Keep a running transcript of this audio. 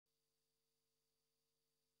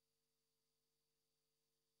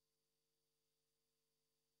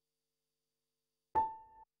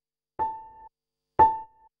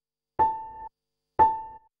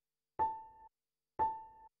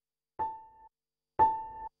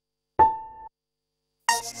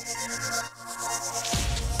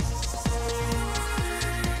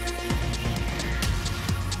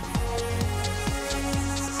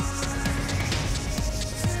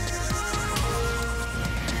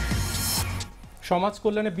সমাজ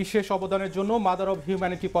কল্যাণে বিশেষ অবদানের জন্য মাদার অব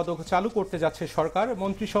হিউম্যানিটি পদক চালু করতে যাচ্ছে সরকার।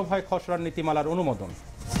 মন্ত্রিসভায় খসড়ার নীতিমালার অনুমোদন।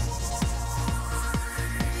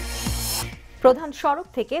 প্রধান সড়ক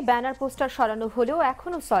থেকে ব্যানার পোস্টার সরানো হলেও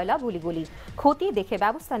এখনো সয়লা গুলিগুলি, ক্ষতি দেখে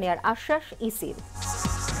ব্যবস্থা নেওয়ার আশ্বাস ইসির।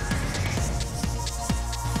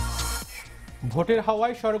 ভোটের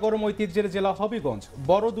হাওয়ায় সরগরম ঐতিহ্যের জেলা হবিগঞ্জ।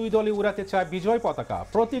 বড় দুই দলই উড়াতে চায় বিজয় পতাকা,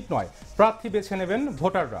 প্রতীক নয় প্রার্থী বেছে নেবেন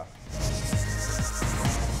ভোটাররা।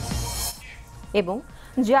 এবং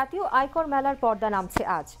জাতীয় আয়কর মেলার পর্দা নামছে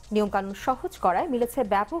আজ, নিয়মকানুন সহজ করায় মিলেছে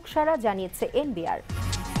ব্যাপক সাড়া, জানিয়েছে এনবিআর।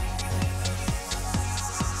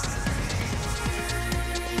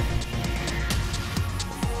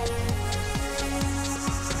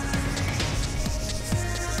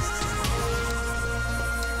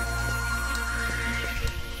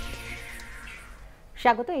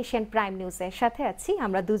 স্বাগত এশিয়ান প্রাইম নিউজের সাথে আছি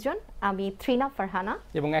আমরা দুজন, আমি ত্রিনা ফারহানা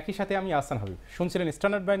এবং একই সাথে আমি আহসান হাবিব। শুনছিলেন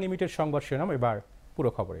স্ট্যান্ডার্ড ব্যাংক লিমিটেড সংবাদ শিরোনাম, এবার পুরো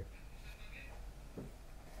খবরে।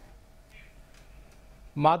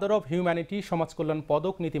 মাদার অব হিউম্যানিটি সমাজ কল্যাণ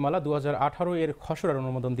পদক নীতিমালা 2018 এর খসড়ার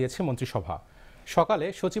অনুমোদন দিয়েছে মন্ত্রিসভা। সকালে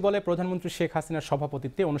সচিবালয়ে প্রধানমন্ত্রী শেখ হাসিনার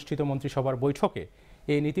সভাপতিত্বে অনুষ্ঠিত মন্ত্রিসভার বৈঠকে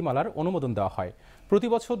এই নীতিমালার অনুমোদন দেওয়া হয়। প্রতি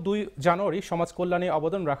বছর 2 জানুয়ারি সমাজ কল্যাণে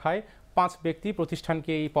অবদান রাখায় 5 ব্যক্তি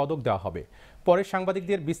প্রতিষ্ঠানকে এই পদক দেওয়া হবে। পরে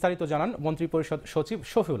সাংবাদিকদের বিস্তারিত জানান মন্ত্রিপরিষদ সচিব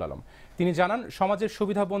শফিউল আলম। তিনি জানান, সমাজের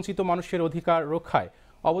সুবিধাবঞ্চিত মানুষের অধিকার রক্ষায়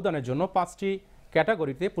অবদানের জন্য 5টি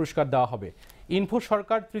ক্যাটাগরিতে পুরস্কার দেওয়া হবে। ইনফো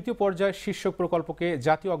সরকার তৃতীয় পর্যায়ের শীর্ষক প্রকল্পকে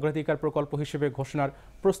জাতীয় অগ্রাধিকার প্রকল্প হিসেবে ঘোষণার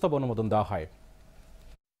প্রস্তাব অনুমোদন দেওয়া হয়।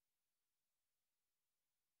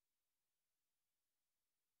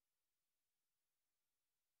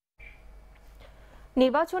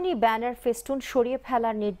 নির্বাচনী ব্যানার ফেস্টুন সরিয়ে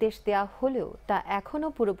ফেলার নির্দেশ দেওয়া হলেও তা এখনও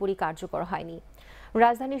পুরোপুরি কার্যকর হয়নি।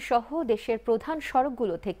 রাজধানী সহ দেশের প্রধান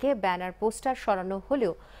সড়কগুলো থেকে ব্যানার পোস্টার সরানো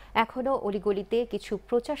হলেও এখনও অলিগলিতে কিছু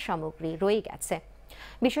প্রচার সামগ্রী রয়ে গেছে।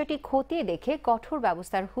 বিষয়টি খতিয়ে দেখে কঠোর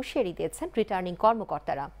ব্যবস্থার হুঁশিয়ারি দিয়েছেন রিটার্নিং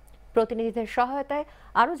কর্মকর্তারা। প্রতিনিধিদের সহায়তায়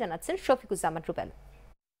আরও জানাচ্ছেন শফিকুজ্জামান রুবেল।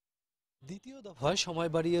 দ্বিতীয় দফায় সময়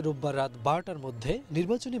বাড়িয়ে রোববার রাত 12টার মধ্যে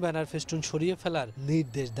নির্বাচনী ব্যানার ফেস্টুন সরিয়ে ফেলার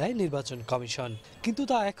নির্দেশ দেয় নির্বাচন কমিশন, কিন্তু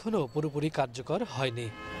তা এখনও পুরোপুরি কার্যকর হয়নি।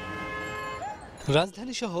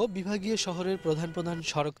 রাজধানী সহ বিভাগীয় শহরের প্রধান প্রধান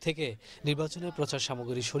সড়ক থেকে নির্বাচনের প্রচার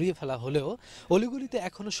সামগ্রী সরিয়ে ফেলা হলেও অলিগলিতে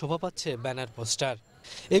এখনও শোভা পাচ্ছে ব্যানার পোস্টার।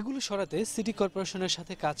 এগুলো সরাতে সিটি কর্পোরেশনের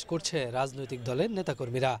সাথে কাজ করছে রাজনৈতিক দলের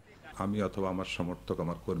নেতাকর্মীরা। আমি অথবা আমার সমর্থক,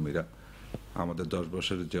 আমার কর্মীরা আমাদের 10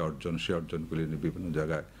 বছরের যে অর্জন, সেই অর্জনগুলি নিয়ে বিভিন্ন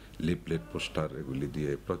জায়গায় লিফলেট, পোস্টার এগুলি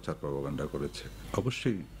দিয়ে প্রচার প্রপাগান্ডা করেছে।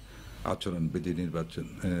 অবশ্যই আচরণবিধি, নির্বাচন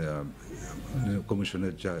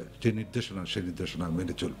কমিশনের যে নির্দেশনা, সেই নির্দেশনা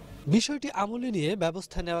মেনে চলব। বিষয়টি আমলে নিয়ে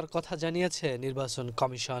ব্যবস্থা নেওয়ার কথা জানিয়েছে নির্বাচন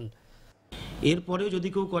কমিশন। এরপরেও যদি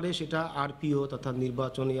কেউ করে সেটা আরপিও তথা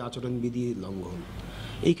নির্বাচনী আচরণবিধি লঙ্ঘন।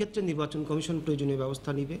 এই ক্ষেত্রে নির্বাচন কমিশন প্রয়োজনীয়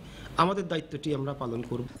ব্যবস্থা নেবে। আমাদের দায়িত্বটি আমরা পালন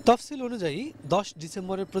করব। তফসিল অনুযায়ী 10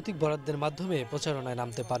 ডিসেম্বরের প্রতীক বরাদ্দের মাধ্যমে প্রচারণায়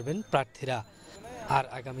নামতে পারবেন প্রার্থীরা। আর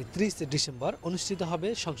আগামী 30 ডিসেম্বর অনুষ্ঠিত হবে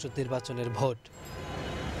সংসদ নির্বাচনের vote.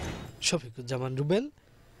 Shafiquzzaman Rubel,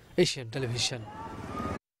 Asian television.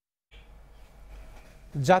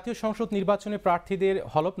 জাতীয় সংসদ নির্বাচনে প্রার্থীদের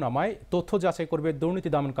হলফনামায় তথ্য যাচাই করবে দুর্নীতি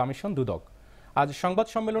দমন কমিশন দুদক। আজ সংবাদ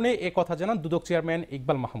সম্মেলনে এ কথা জানান দুদক চেয়ারম্যান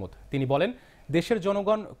ইকবাল মাহমুদ। তিনি বলেন, দেশের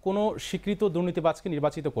জনগণ কোনো স্বীকৃত দুর্নীতিবাজকে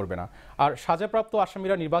নির্বাচিত করবে না, আর সাজাপ্রাপ্ত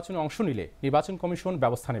আসামিরা নির্বাচনে অংশ নিলে নির্বাচন কমিশন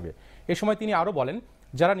ব্যবস্থা নেবে। এ সময় তিনি আরও বলেন,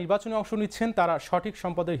 যারা নির্বাচনে অংশ নিচ্ছেন তারা সঠিক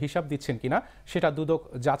সম্পদের হিসাব দিচ্ছেন কিনা সেটা দুদক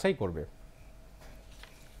যাচাই করবে।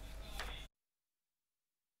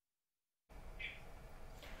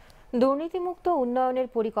 দুর্নীতিমুক্ত উন্নয়নের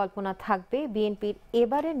পরিকল্পনা থাকবে বিএনপির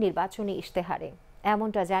এবারের নির্বাচনী ইশতেহারে,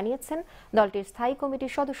 এমনটা জানিয়েছেন দলটির স্থায়ী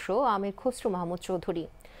কমিটির সদস্য আমির খসরু মাহমুদ চৌধুরী।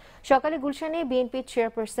 সকালে গুলশানে বিএনপির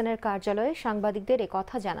চেয়ারপারসনের কার্যালয়ে সাংবাদিকদের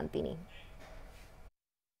কথা জানান তিনি।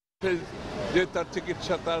 যে তার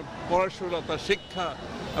চিকিৎসা, তার পড়াশোনা, তার শিক্ষা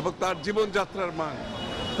এবং তার জীবনযাত্রার মান,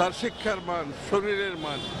 তার শিক্ষার মান, শরীরের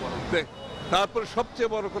মান, তারপরে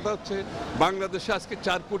সবচেয়ে বড় কথা হচ্ছে বাংলাদেশে আজকে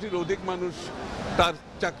 4 কোটির অধিক মানুষ তার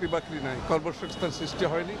চাকরি বাকরি নাই, কর্মসংস্থান সৃষ্টি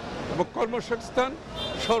হয়নি। এবং কর্মসংস্থান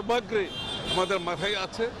সর্বাগ্রে আমাদের মাথায়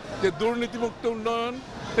আছে যে দুর্নীতিমুক্ত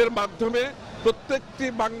উন্নয়নের মাধ্যমে প্রত্যেকটি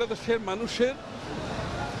বাংলাদেশের মানুষের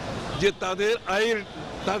যে তাদের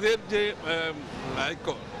যে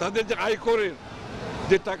আয়করের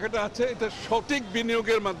যে টাকাটা আছে, এটা সঠিক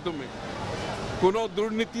বিনিয়োগের মাধ্যমে, কোনো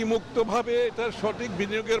দুর্নীতিমুক্তভাবে এটা সঠিক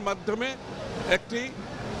বিনিয়োগের মাধ্যমে একটি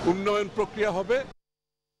উন্নয়ন প্রক্রিয়া হবে।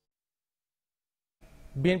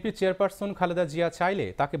 বিএনপি চেয়ারপারসন খালেদা জিয়া চাইলে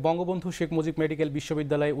তাকে বঙ্গবন্ধু শেখ মুজিব মেডিকেল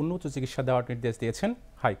বিশ্ববিদ্যালয়ে উন্নত চিকিৎসা দেওয়ার নির্দেশ দিয়েছেন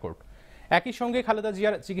হাইকোর্ট। একই সঙ্গে খালেদা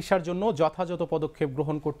জিয়ার চিকিৎসার জন্য যথাযথ পদক্ষেপ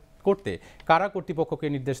গ্রহণ করতে কারা কর্তৃপক্ষকে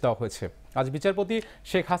নির্দেশ দেওয়া হয়েছে। আজ বিচারপতি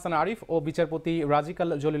শেখ হাসান আরিফ ও বিচারপতি রাজিকাল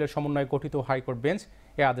জলিলের সমন্বয়ে গঠিত হাইকোর্ট বেঞ্চ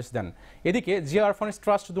এ আদেশ দেন। এদিকে জিয়া অরফানেজ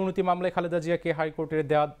ট্রাস্ট দুর্নীতি মামলায় খালেদা জিয়াকে হাইকোর্টের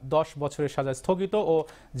দেওয়া 10 বছরের সাজা স্থগিত ও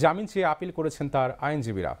জামিন চেয়ে আপিল করেছেন তার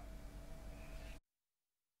আইনজীবীরা।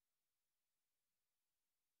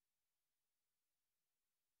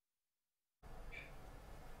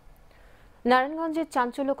 নারায়ণগঞ্জের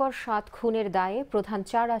চাঞ্চল্যকর 7 খুনের দায়ে প্রধান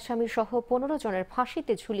 4 আসামি সহ 15 জনের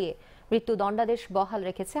ফাঁসিতে ঝুলিয়ে মৃত্যুদণ্ডাদেশ বহাল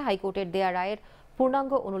রেখেছে হাইকোর্টের দেয়া রায়ের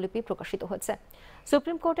পূর্ণাঙ্গ অনুলিপি প্রকাশিত হয়েছে।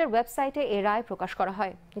 সুপ্রিম কোর্টের ওয়েবসাইটে এ রায় প্রকাশ করা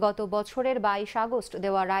হয়। গত বছরের 22 আগস্ট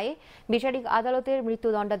দেওয়া রায়ে বিচারিক আদালতের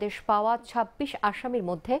মৃত্যুদণ্ডাদেশ পাওয়া 26 আসামির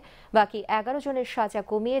মধ্যে বাকি 11 জনের সাজা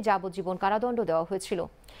কমিয়ে যাবজ্জীবন কারাদণ্ড দেওয়া হয়েছিল।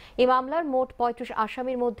 এই মামলার মোট 35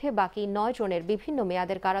 আসামির মধ্যে বাকি 9 জনের বিভিন্ন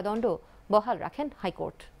মেয়াদের কারাদণ্ড বহাল রাখেন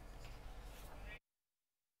হাইকোর্ট।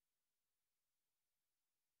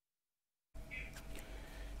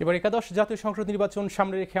 এবার একাদশ জাতীয় সংসদ নির্বাচন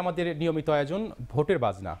সামনে রেখে আমাদের নিয়মিত আয়োজন ভোটের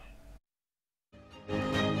বাজনা।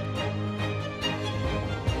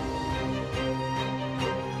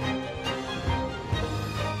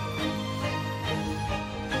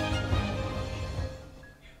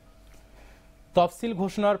 তফসিল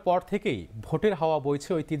ঘোষণার পর থেকেই ভোটের হাওয়া বইছে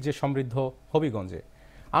ঐতিহ্যে সমৃদ্ধ হবিগঞ্জে।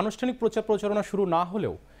 আনুষ্ঠানিক প্রচার প্রচারণা শুরু না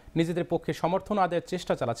হলেও নিজেদের পক্ষে সমর্থন আদায়ের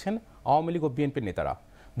চেষ্টা চালাচ্ছেন আওয়ামী লীগ ও বিএনপির নেতারা।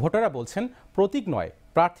 ভোটাররা বলছেন প্রতীক নয়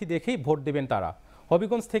প্রার্থী দেখেই ভোট দেবেন তারা।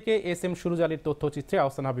 হবিগঞ্জ থেকে এস.এম. সুরুজ আলীর তথ্যচিত্রে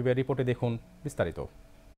আহসান হাবিবের রিপোর্টে দেখুন বিস্তারিত।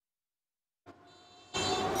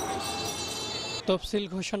 তফসিল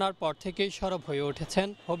ঘোষণার পর থেকেই সরব হয়ে উঠেছেন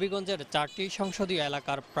হবিগঞ্জের 4টি সংসদীয়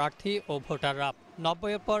এলাকার প্রার্থী ও ভোটাররা।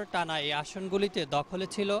 90-এর পর টানা এই আসনগুলিতে দখলে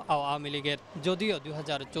ছিল আওয়ামী লীগের। যদিও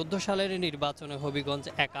 2014 সালের নির্বাচনে হবিগঞ্জ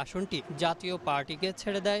 1 আসনটি জাতীয় পার্টিকে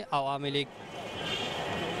ছেড়ে দেয় আওয়ামী লীগ।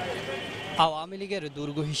 আওয়ামী লীগের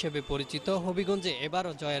দুর্গ হিসেবে পরিচিত হবিগঞ্জে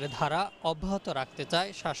এবারও জয়ের ধারা অব্যাহত রাখতে চায়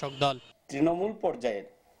শাসক দল। তৃণমূল পর্যায়ের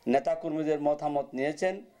নেতাকর্মীদের মতামত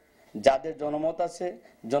নিয়েছেন, যাদের জনমত আছে,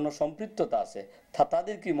 জনসম্পৃক্ততা আছে,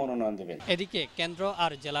 তাদের কি মনোনয়ন দেবেন। এদিকে কেন্দ্র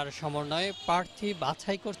আর জেলার সমন্বয়ে প্রার্থী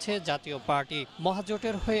বাছাই করছে জাতীয় পার্টি।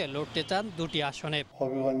 মহাজোটের হয়ে লড়তে চান 2টি আসনে।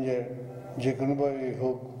 হবিগঞ্জে যে কোনোভাবেই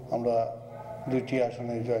হোক আমরা 2টি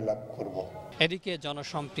আসনে জয়লাভ করব। এদিকে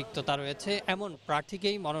জনসম্পৃক্ততা রয়েছে এমন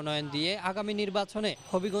প্রার্থীকেই মনোনয়ন দিয়ে আগামী নির্বাচনে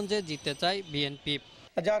হবিগঞ্জে জিততে চায় বিএনপি।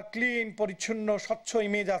 যার ক্লিন, পরিচ্ছন্ন, স্বচ্ছ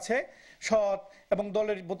ইমেজ আছে, সৎ এবং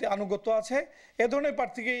দলের প্রতি আনুগত্য আছে, এ ধরনের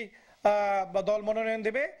প্রার্থীকেই দল মনোনয়ন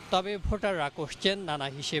দেবে। তবে ভোটাররা কোশ্চেন নানা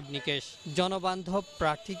হিসেব নিকেশ। জনবান্ধব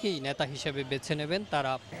প্রার্থীকেই নেতা হিসেবে বেছে নেবেন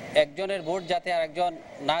তারা। একজনের ভোট যাতে আরেকজন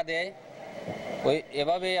না দেয়,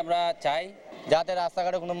 এভাবেই আমরা চাই, যাতে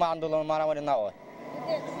রাস্তাঘাটে কোনো আন্দোলন মারামারি না হয়,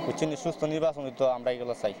 সুস্থ নির্বাচন তো আমরা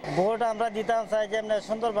এগুলো চাই। ভোট আমরা দিতাম চাই যেমন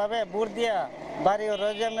সুন্দরভাবে ভোট দিয়া বাড়ি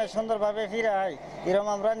যেমন সুন্দরভাবে ফিরে হয়, এরকম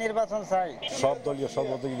আমরা নির্বাচন চাই। সব দলীয়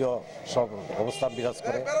সর্বদলীয় সব অবস্থান বিরাজ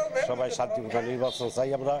করে, সবাই শান্তিপূর্ণ নির্বাচন চাই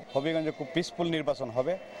আমরা। হবিগঞ্জে খুব পিসফুল নির্বাচন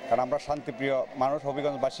হবে, কারণ আমরা শান্তিপ্রিয় মানুষ,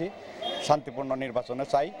 হবিগঞ্জবাসী শান্তিপূর্ণ নির্বাচনে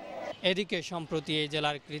চাই। এদিকে সম্প্রতি এই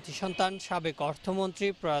জেলার কৃতি সন্তান সাবেক অর্থমন্ত্রী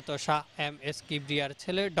প্রয়াত শাহ এম.এস. কিবরিয়ার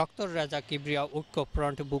ছেলে ডক্টর রাজা কিবরিয়া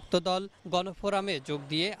ঐক্যফ্রন্টভুক্ত দল গণফোরামে যোগ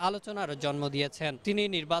দিয়ে আলোচনার জন্ম দিয়েছেন। তিনি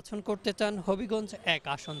নির্বাচন করতে চান হবিগঞ্জ 1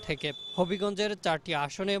 আসন থেকে। হবিগঞ্জের 4টি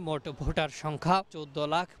আসনে মোট ভোটার সংখ্যা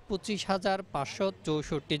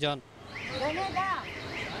 14,25,564 জন।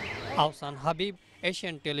 Ahsan Habib,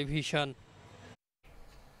 Asian television.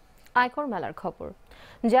 আয়কর মেলার খবর।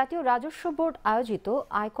 জাতীয় রাজস্ব বোর্ড আয়োজিত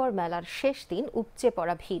আয়কর মেলার শেষ দিন উপচে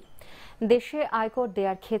পড়া ভিড়। দেশে আয়কর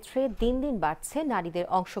দেওয়ার ক্ষেত্রে দিন দিন বাড়ছে নারীদের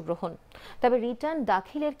অংশগ্রহণ। তবে রিটার্ন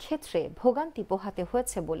দাখিলের ক্ষেত্রে ভোগান্তি পোহাতে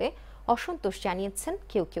হয়েছে বলে অসন্তোষ জানিয়েছেন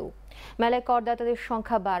কেউ কেউ। মেলায় করদাতাদের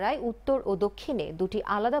সংখ্যা বাড়ায় উত্তর ও দক্ষিণে 2টি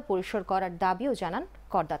আলাদা পরিসর করার দাবিও জানান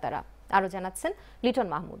করদাতারা। আরও জানাচ্ছেন লিটন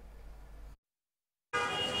মাহমুদ।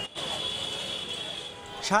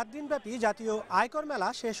 7 দিনব্যাপী জাতীয় আয়কর মেলা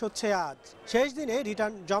শেষ হচ্ছে আজ। শেষ দিনে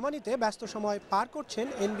রিটার্ন জমা নিতে ব্যস্ত সময় পার করছেন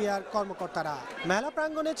এনবিআর কর্মকর্তারা। মেলা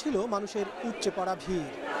প্রাঙ্গণে ছিল মানুষের উপচে পড়া ভিড়।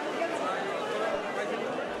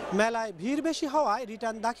 মেলায় ভিড় বেশি হওয়ায়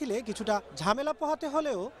রিটার্ন দাখিলে কিছুটা ঝামেলা পোহাতে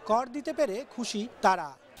হলেও কর দিতে পেরে খুশি তারা।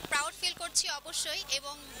 প্রাউড ফিল করছি অবশ্যই,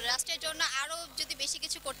 এবং রাষ্ট্রের জন্য আরো যদি বেশি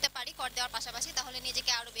কিছু করতে পারি কর দেওয়ার পাশাপাশি, তাহলে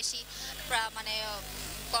নিজেকে আরো বেশি মানে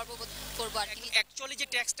গর্ববোধ করবো আর কি। অ্যাকচুয়ালি যে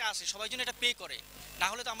ট্যাক্সটা আছে সবাই জন্য এটা পে করে, না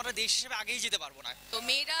হলে তো আমরা দেশ হিসেবে আগেই যেতে পারবো না। তো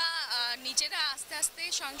মেয়েরা নিজেরা আস্তে আস্তে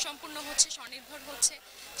স্বয়ংসম্পূর্ণ হচ্ছে, স্বনির্ভর হচ্ছে,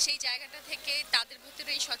 সেই জায়গাটা থেকে তাদের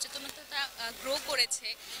ভিতরে এই সচেতনতাটা গ্রো করেছে।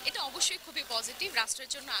 এটা অবশ্যই খুবই পজিটিভ, রাষ্ট্রের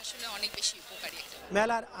জন্য আসলে অনেক বেশি উপকারী।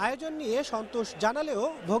 মেলার আয়োজন নিয়ে সন্তোষ জানালেও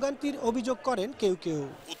ভোগান্তির অভিযোগ করেন কেউ কেউ।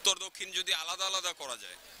 উত্তর দক্ষিণ যদি আলাদা আলাদা করা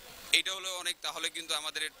যায় এইটা হলো অনেক, তাহলে কিন্তু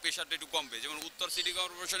আমাদের প্রেশারটা একটু কমবে। যেমন উত্তর সিটি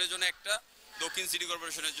কর্পোরেশনের জন্য একটা, দক্ষিণ সিটি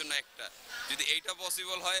কর্পোরেশনের জন্য একটা, যদি এইটা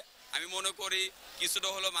পসিবল হয় আমি মনে করি কিছুটা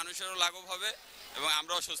হলো মানুষেরও লাঘব হবে এবং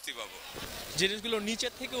আমরাও স্বস্তি পাবো। জিনিসগুলো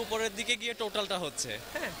নিচের থেকে উপরের দিকে গিয়ে টোটালটা হচ্ছে,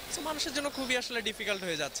 হ্যাঁ, তো মানুষের জন্য খুবই আসলে ডিফিকাল্ট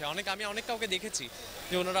হয়ে যাচ্ছে। আমি অনেক কাউকে দেখেছি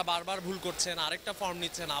যে ওনারা বারবার ভুল করছেন, আরেকটা ফর্ম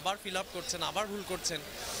নিচ্ছেন, আবার ফিল আপ করছেন, আবার ভুল করছেন।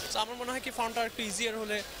 তো আমার মনে হয় কি ফর্মটা একটু ইজিয়ার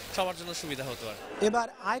হলে সবার জন্য সুবিধা হতো। আর এবার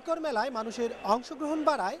আয়কর মেলায় মানুষের অংশগ্রহণ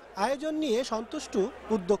বাড়ায় আয়োজন নিয়ে সন্তুষ্ট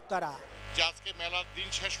উদ্যোক্তারা। আজকে মেলার দিন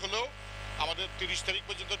শেষ হলেও আমাদের 30 তারিখ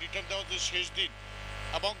পর্যন্ত রিটার্ন দেওয়ার যে শেষ দিন,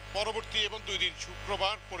 এবং পরবর্তী এবং 2 দিন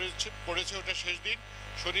শুক্রবার পড়েছে ওটা শেষ দিন,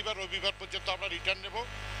 শনিবার রবিবার পর্যন্ত আমরা রিটার্ন নেব।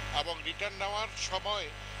 এবং রিটার্ন নেওয়ার সময়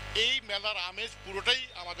এই মেলার আমেজ পুরোটাই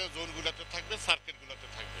আমাদের জোনগুলোতে থাকবে, সার্কেলগুলোতে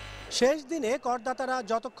থাকবে। শেষ দিনে করদাতারা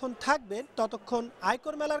যতক্ষণ থাকবেন ততক্ষণ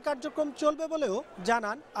আয়কর মেলার কার্যক্রম চলবে বলেও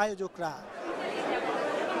জানান আয়োজকরা।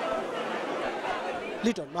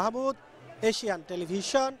 Liton Mahmud, Asian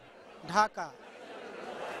television, Dhaka.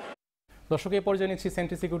 দর্শক, এই পর্যায়ে নিচ্ছি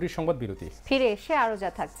সেন্টি সিকিউরিটির সংবাদ বিরতি। ফিরে এসে আরো যা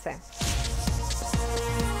থাকছে।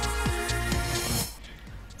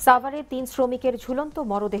 সাভারে 3 শ্রমিকের ঝুলন্ত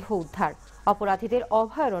মরদেহ উদ্ধার। অপরাধীদের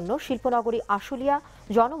অভয়ারণ্য শিল্পনগরী আশুলিয়া,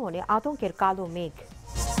 জনমনে আতঙ্কের কালো মেঘ।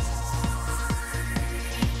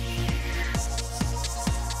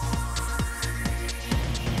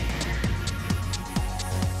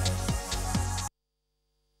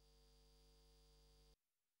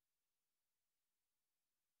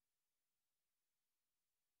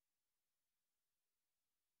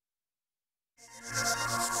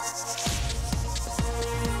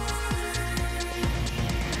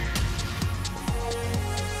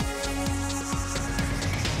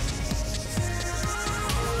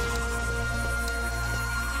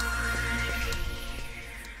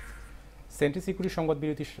 সেন্টি সিকিউরিটি সংবাদ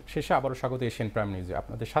বিরতি শেষে আবারও স্বাগত এশিয়ান প্রাইম নিউজে।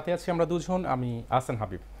 আপনাদের সাথে আছি আমরা দুজন, আমি আহসান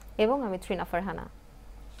হাবিব এবং আমি ত্রিনা ফারহানা।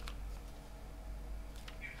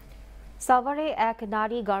 সাভারে এক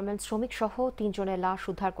নারী গার্মেন্টস শ্রমিক সহ 3 জনের লাশ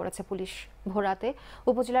উদ্ধার করেছে পুলিশ। ভোররাতে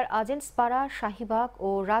উপজেলার আজেন্সপাড়া, শাহিবাগ ও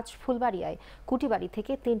রাজফুলবাড়িয়ায় কুটিবাড়ি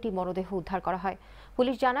থেকে 3টি মরদেহ উদ্ধার করা হয়।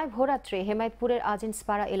 পুলিশ জানায়, ভোররাত্রে হেমায়তপুরের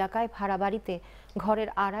আজেন্সপাড়া এলাকায় ভাড়া বাড়িতে ঘরের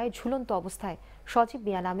আড়ায় ঝুলন্ত অবস্থায় সজীব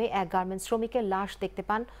মিয়া নামে এক গার্মেন্টস শ্রমিকের লাশ দেখতে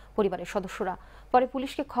পান পরিবারের সদস্যরা। পরে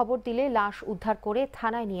পুলিশকে খবর দিলে লাশ উদ্ধার করে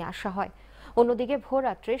থানায় নিয়ে আসা হয়। অন্যদিকে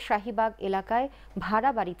ভোররাত্রে শাহিবাগ এলাকায়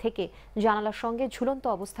ভাড়া বাড়ি থেকে জানালার সঙ্গে ঝুলন্ত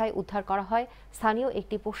অবস্থায় উদ্ধার করা হয় স্থানীয়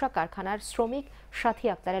একটি পোশাক কারখানার শ্রমিক সাথী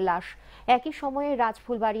আক্তারের লাশ। একই সময়ে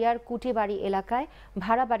রাজফুলবাড়িয়ার কুটিবাড়ি এলাকায়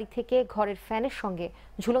ভাড়া বাড়ি থেকে ঘরের ফ্যানের সঙ্গে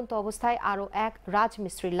ঝুলন্ত অবস্থায় আরও এক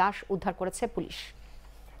রাজমিস্ত্রির লাশ উদ্ধার করেছে পুলিশ।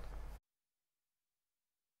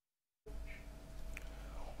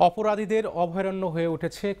 অপরাধীদের অভয়ারণ্য হয়ে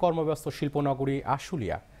উঠেছে কর্মব্যস্ত শিল্পনগরী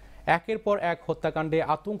আশুলিয়া। একের পর এক হত্যাকাণ্ডে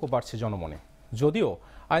আতঙ্ক বাড়ছে জনমনে। যদিও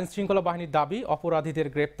আইন শৃঙ্খলা বাহিনীর দাবি, অপরাধীদের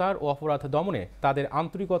গ্রেপ্তার ও অপরাধ দমনে তাদের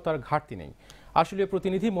আন্তরিকতার ঘাটতি নেই। আশুলিয়া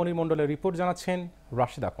প্রতিনিধি মনির মণ্ডলের রিপোর্ট জানাচ্ছেন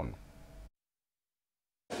রাশিদ আকন।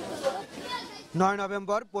 9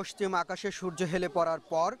 নভেম্বর পশ্চিম আকাশে সূর্য হেলে পড়ার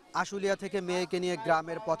পর আশুলিয়া থেকে মেয়েকে নিয়ে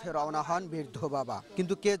গ্রামের পথে রওনা হন বৃদ্ধ বাবা।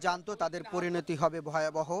 কিন্তু কে জানতো তাদের পরিণতি হবে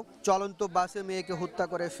ভয়াবহ। চলন্ত বাসে মেয়েকে হত্যা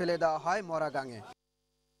করে ফেলে দেওয়া হয় মরাগাঙে।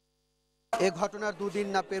 এ ঘটনার 2 দিন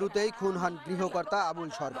না পেরুতেই খুন হন গৃহকর্তা আবুল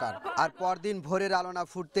সরকার। আর পরদিন ভোরের আলো না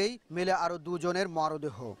ফুটতেই মেলে আরো 2 জনের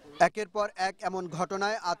মরদেহ। একের পর এক এমন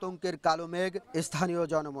ঘটনায় আতঙ্কের কালো মেঘ স্থানীয়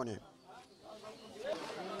জনমনে।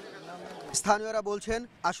 স্থানীয়রা বলছেন,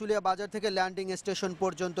 আশুলিয়া বাজার থেকে ল্যান্ডিং স্টেশন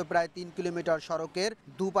পর্যন্ত প্রায় 3 কিলোমিটার সড়কের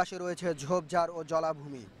দুপাশে রয়েছে ঝোপঝাড় ও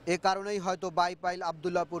জলাভূমি। এ কারণেই হয়তো বাইপাইল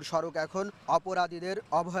আব্দুল্লাহপুর সড়ক এখন অপরাধীদের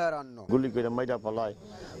অভয়ারণ্য। গুলি করে মাইরা ফলায়,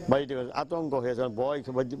 বাইরে আতঙ্ক হয়ে যায়, ভয়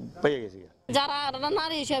পেয়ে গেছে। যারা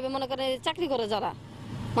নারী হিসেবে মনে করে চাকরি করে, যারা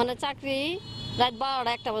মানে চাকরি রাত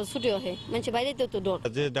 12টা 1টা বাজে ছুটি হয়, মানুষ বাইরে তো ডর।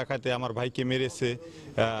 যে ডাকাতে আমার ভাইকে মেরেছে,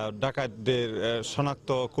 ডাকাতদের শনাক্ত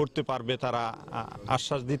করতে পারবে তারা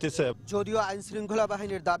আশ্বাস দিতেছে। যদিও আইন শৃঙ্খলা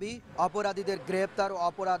বাহিনীর দাবি, অপরাধীদের গ্রেপ্তার ও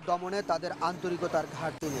অপরাধ দমনে তাদের আন্তরিকতার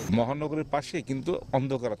ঘাটতি নেই। মহানগরের পাশে কিন্তু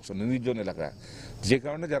অন্ধকারাচ্ছন্ন নির্জন এলাকা, যে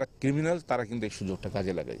কারণে যারা ক্রিমিনাল তারা কিন্তু এই সুযোগটা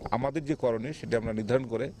কাজে লাগায়। আমাদের যে করণীয় সেটা আমরা নির্ধারণ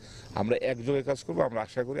করে আমরা একযোগে কাজ করবো। আমরা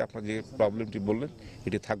আশা করি আপনার যে প্রবলেমটি বললেন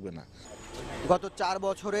এটি থাকবে না। গত 4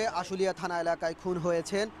 বছরে আশুলিয়া থানা এলাকায় খুন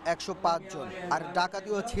হয়েছেন 105 জন, আর ডাকাতি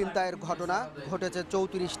ও ছিনতাইয়ের ঘটনা ঘটেছে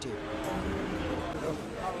 34টি।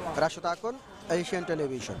 Rashid Akon, Asian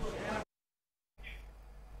television.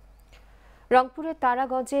 রংপুরের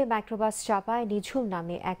তারাগঞ্জে মাইক্রোবাস চাপায় নিঝুম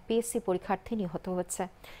নামে এক পিএসসি পরীক্ষার্থী নিহত হয়েছে।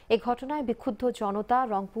 এই ঘটনায় বিক্ষুব্ধ জনতা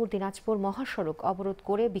রংপুর দিনাজপুর মহাসড়ক অবরোধ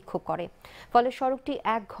করে বিক্ষোভ করে। ফলে সড়কটি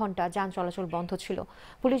 1 ঘন্টা যান চলাচল বন্ধ ছিল।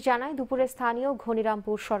 পুলিশ জানায় দুপুরে স্থানীয়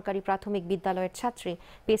ঘনিরামপুর সরকারি প্রাথমিক বিদ্যালয়ের ছাত্রী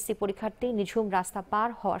পিএসসি পরীক্ষার্থী নিঝুম রাস্তা পার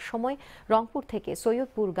হওয়ার সময় রংপুর থেকে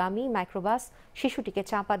সৈয়দপুরগামী মাইক্রোবাস শিশুটিকে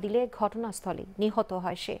চাপা দিলে ঘটনাস্থলে নিহত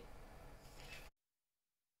হয় সে।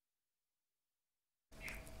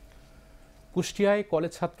 কুষ্টিয়ায়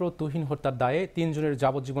কলেজ ছাত্র তুহিন হত্যার দায়ে 3 জনের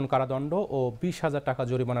যাবজ্জীবন কারাদণ্ড ও 20,000 টাকা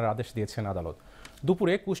জরিমানার আদেশ দিয়েছেন আদালত।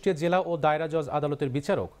 দুপুরে কুষ্টিয়া জেলা ও দায়রা জজ আদালতের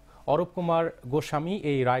বিচারক অরূপ কুমার গোস্বামী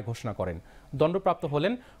এই রায় ঘোষণা করেন। দণ্ডপ্রাপ্ত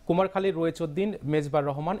হলেন কুমারখালীর রয়েচউদ্দিন, মেজবার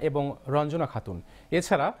রহমান এবং রঞ্জনা খাতুন।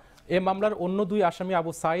 এছাড়া এ মামলার অন্য 2 আসামি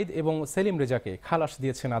আবু সাইদ এবং সেলিম রেজাকে খালাস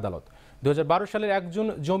দিয়েছেন আদালত। 2012 সালের 1 জুন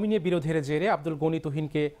জমি নিয়ে বিরোধের জেরে আব্দুল গনি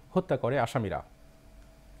তুহিনকে হত্যা করে আসামিরা।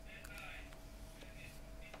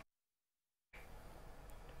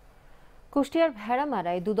 কুষ্টিয়ার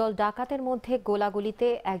ভেড়ামারায় দুদল ডাকাতের মধ্যে গোলাগুলিতে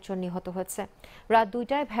একজন নিহত হয়েছে। রাত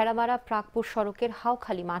 2টায় ভেড়ামারা প্রাকপুর সড়কের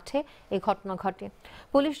হাওখালী মাঠে এই ঘটনা ঘটে।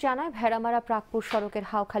 পুলিশ জানায় ভেড়ামারা প্রাকপুর সড়কের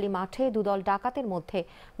হাওখালী মাঠে দুদল ডাকাতের মধ্যে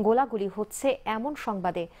গোলাগুলি হচ্ছে এমন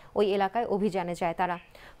সংবাদে ওই এলাকায় অভিযানে যায় তারা।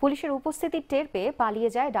 পুলিশের উপস্থিতি টের পেয়ে পালিয়ে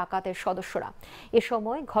যায় ডাকাতের সদস্যরা। এ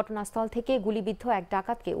সময় ঘটনাস্থল থেকে গুলিবিদ্ধ এক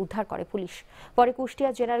ডাকাতকে উদ্ধার করে পুলিশ। পরে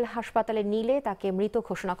কুষ্টিয়া জেনারেল হাসপাতালে নিলে তাকে মৃত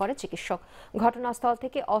ঘোষণা করে চিকিৎসক। ঘটনাস্থল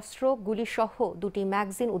থেকে অস্ত্র, গুলি সহ 2টি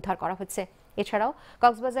ম্যাগাজিন উদ্ধার করা হয়েছে। এছাড়াও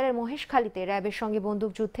কক্সবাজারের মহেশখালীতে র্যাবের সঙ্গে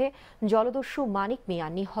বন্দুকযুদ্ধে জলদস্যু মানিক মিয়া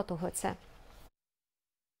নিহত হয়েছে।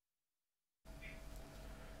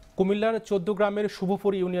 কুমিল্লার 14 গ্রামের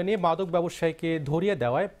শুভপুর ইউনিয়নে মাদক ব্যবসায়ীকে ধরিয়ে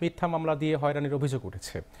দেওয়ায় মিথ্যা মামলা দিয়ে হয়রানির অভিযোগ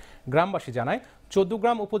উঠেছে। গ্রামবাসী জানায় 14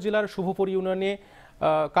 গ্রাম উপজেলার শুভপুর ইউনিয়নে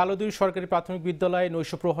কালোদুই সরকারি প্রাথমিক বিদ্যালয়ে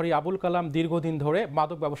নৈশ প্রহরী আবুল কালাম দীর্ঘদিন ধরে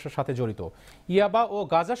মাদক ব্যবসার সাথে জড়িত। ইয়াবা ও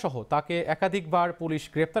গাঁজা সহ তাকে একাধিকবার পুলিশ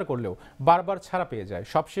গ্রেপ্তার করলেও বারবার ছাড়া পেয়ে যায়।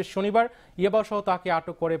 সবশেষ শনিবার ইয়াবা সহ তাকে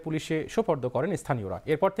আটক করে পুলিশে সোপর্দ করেন স্থানীয়রা।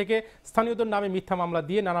 এরপর থেকে স্থানীয়দের নামে মিথ্যা মামলা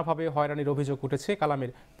দিয়ে নানাভাবে হয়রানির অভিযোগ উঠেছে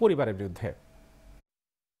কালামের পরিবারের বিরুদ্ধে।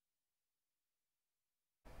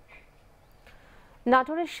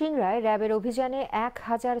 নাটোরের সিংড়ায় র্যাবের অভিযানে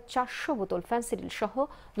 1400 বোতল ফেন্সিডিল সহ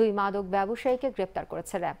 2 মাদক ব্যবসায়ীকে গ্রেপ্তার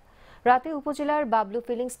করেছে র্যাব। রাতে উপজেলার বাবলু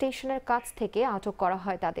ফিলিং স্টেশনের কাছ থেকে আটক করা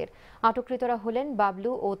হয় তাদের। আটককৃতরা হলেন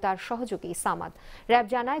বাবলু ও তার সহযোগী সামাদ। র্যাব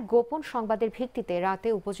জানায় গোপন সংবাদের ভিত্তিতে রাতে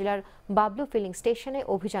উপজেলার বাবলু ফিলিং স্টেশনে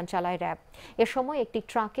অভিযান চালায় র্যাব। এ সময় একটি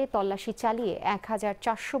ট্রাকে তল্লাশি চালিয়ে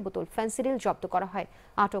 1400 বোতল ফেন্সিডিল জব্দ করা হয়।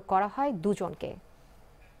 আটক করা হয় 2 জনকে।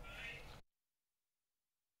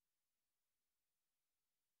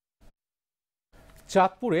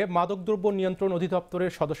 চাঁদপুরে মাদকদ্রব্য নিয়ন্ত্রণ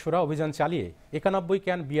অধিদপ্তরের সদস্যরা অভিযান চালিয়ে 91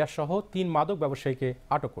 ক্যান বিয়ার সহ 3 মাদক ব্যবসায়ীকে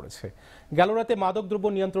আটক করেছে। গেল রাতে মাদকদ্রব্য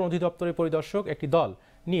নিয়ন্ত্রণ অধিদপ্তরের পরিদর্শক একটি দল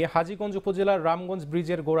নিয়ে হাজীগঞ্জ উপজেলার রামগঞ্জ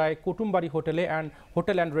ব্রিজের গোড়ায় কুটুমবাড়ি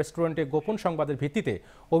হোটেল অ্যান্ড রেস্টুরেন্টে গোপন সংবাদের ভিত্তিতে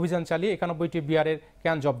অভিযান চালিয়ে 91টি বিয়ারের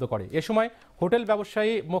ক্যান জব্দ করে। এ সময় হোটেল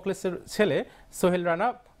ব্যবসায়ী মোখলেসের ছেলে সোহেল রানা,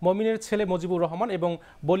 মমিনের ছেলে মজিবুর রহমান এবং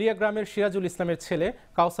বলিয়া গ্রামের সিরাজুল ইসলামের ছেলে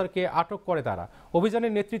কাউসারকে আটক করে তারা।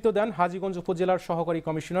 অভিযানের নেতৃত্ব দেন হাজীগঞ্জ উপজেলার সহকারী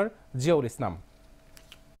কমিশনার জিয়াউল ইসলাম।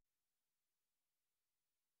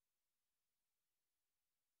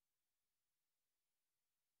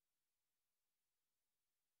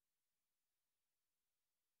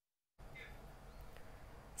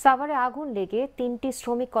 সাভারে আগুন লেগে 3টি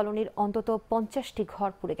শ্রমিক কলোনির অন্তত 50টি ঘর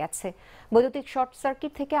পুড়ে গেছে। বৈদ্যুতিক শর্ট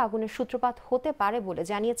সার্কিট থেকে আগুনের সূত্রপাত হতে পারে বলে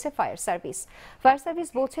জানিয়েছে ফায়ার সার্ভিস। ফায়ার সার্ভিস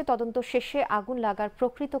বলছে তদন্ত শেষে আগুন লাগার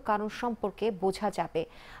প্রকৃত কারণ সম্পর্কে বোঝা যাবে।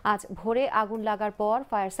 আজ ভোরে আগুন লাগার পর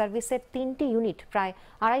ফায়ার সার্ভিসের 3টি ইউনিট প্রায়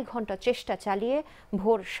 2.5 ঘন্টা চেষ্টা চালিয়ে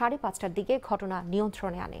ভোর 5:30টার দিকে ঘটনা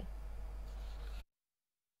নিয়ন্ত্রণে আনে।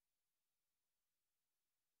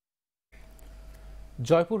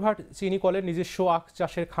 জয়পুরহাট চিনি কলের নিজস্ব আখ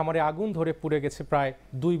চাষের খামারে আগুন ধরে পুড়ে গেছে প্রায়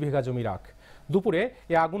 2 বিঘা জমির আখ। দুপুরে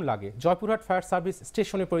এ আগুন লাগে। জয়পুরহাট ফায়ার সার্ভিস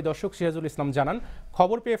স্টেশনের পরিদর্শক সিরাজুল ইসলাম জানান,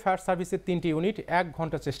 খবর পেয়ে ফায়ার সার্ভিসের 3টি ইউনিট 1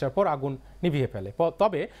 ঘন্টা চেষ্টার পর আগুন নিভিয়ে ফেলে।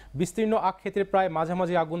 তবে বিস্তীর্ণ আখ ক্ষেত্রে প্রায়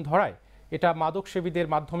মাঝামাঝি আগুন ধরায় এটা মাদক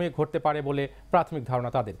সেবীদের মাধ্যমে ঘটতে পারে বলে প্রাথমিক ধারণা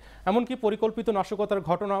তাদের। এমনকি পরিকল্পিত নাশকতার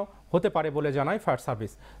ঘটনাও হতে পারে বলে জানায় ফায়ার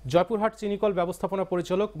সার্ভিস। জয়পুরহাট চিনিকল ব্যবস্থাপনা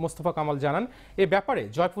পরিচালক মোস্তফা কামাল জানান, এ ব্যাপারে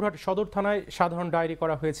জয়পুরহাট সদর থানায় সাধারণ ডায়েরি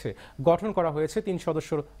গঠন করা হয়েছে 3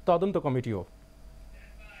 সদস্যের তদন্ত কমিটিও।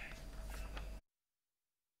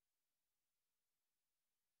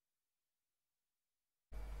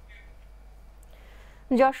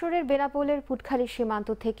 যশোরের বেনাপোলের পুটখালী সীমান্ত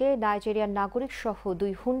থেকে নাইজেরিয়ার নাগরিক সহ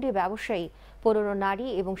 2 হুন্ডি ব্যবসায়ী 15 নারী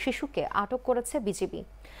এবং শিশুকে আটক করেছে বিজিবি।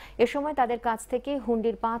 এ সময় তাদের কাছ থেকে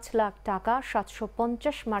হুন্ডির 5 লাখ টাকা,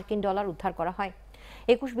 $750 মার্কিন উদ্ধার করা হয়।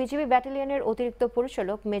 21 বিজিবি ব্যাটালিয়নের অতিরিক্ত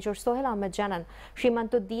পরিচালক মেজর সোহেল আহমেদ জানান,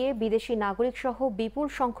 সীমান্ত দিয়ে বিদেশি নাগরিক সহ বিপুল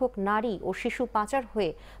সংখ্যক নারী ও শিশু পাচার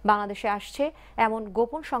হয়ে বাংলাদেশে আসছে এমন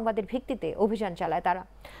গোপন সংবাদের ভিত্তিতে অভিযান চালায় তারা।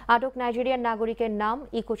 আটক নাইজেরিয়ান নাগরিকের নাম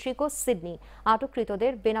ইকোচিকো সিডনি।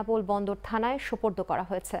 আটককৃতদের বেনাপোল বন্দর থানায় সোপর্দ করা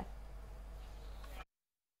হয়েছে।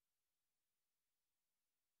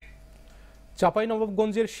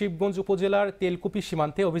 চাঁপাইনবাবগঞ্জের শিবগঞ্জ উপজেলার তেলকুপি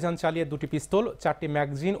সীমান্তে অভিযান চালিয়ে 2টি পিস্তল, 4টি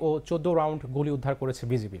ম্যাগাজিন ও 14 রাউন্ড গুলি উদ্ধার করেছে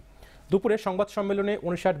বিজিবি। দুপুরে সংবাদ সম্মেলনে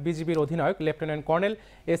 59 বিজিবির অধিনায়ক লেফটেন্যান্ট কর্নেল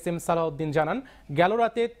এস.এম. সালাউদ্দিন জানান, গেল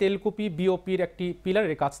রাতে তেলকুপি বিওপির একটি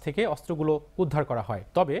পিলারের কাছ থেকে অস্ত্রগুলো উদ্ধার করা হয়।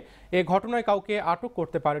 তবে এ ঘটনায় কাউকে আটক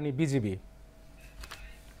করতে পারেনি বিজিবি।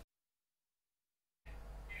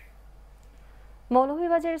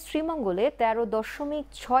 মৌলভীবাজারের শ্রীমঙ্গলে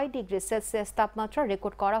 13.6 ডিগ্রি সেলসিয়াস তাপমাত্রা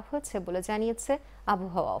রেকর্ড করা হয়েছে বলে জানিয়েছে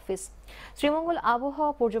আবহাওয়া অফিস। শ্রীমঙ্গল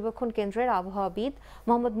আবহাওয়া পর্যবেক্ষণ কেন্দ্রের আবহাওয়াবিদ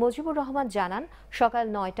মোহাম্মদ মুজিবুর রহমান জানান, সকাল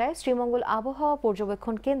 9টায় শ্রীমঙ্গল আবহাওয়া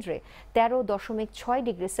পর্যবেক্ষণ কেন্দ্রে 13.6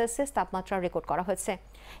 ডিগ্রি সেলসিয়াস তাপমাত্রা রেকর্ড করা হয়েছে।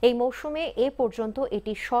 এই মৌসুমে এ পর্যন্ত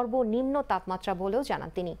এটি সর্বনিম্ন তাপমাত্রা বলেও জানান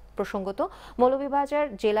তিনি। প্রসঙ্গত, মৌলভীবাজার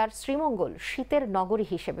জেলার শ্রীমঙ্গল শীতের নগরী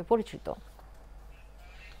হিসেবে পরিচিত।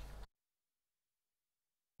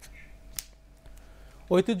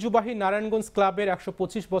 ঐতিহ্যবাহী নারায়ণগঞ্জ ক্লাবের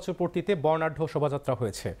 125 বছর পূর্তিতে বর্ণাঢ্য শোভাযাত্রা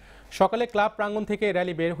হয়েছে। সকালে ক্লাব প্রাঙ্গণ থেকে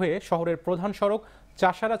র্যালি বের হয়ে শহরের প্রধান সড়ক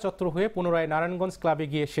চাষারা চত্বর হয়ে পুনরায় নারায়ণগঞ্জ ক্লাবে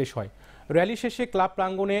গিয়ে শেষ হয়। র্যালি শেষে ক্লাব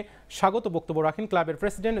প্রাঙ্গণে স্বাগত বক্তব্য রাখেন ক্লাবের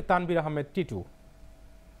প্রেসিডেন্ট তানভীর আহমেদ টিটু।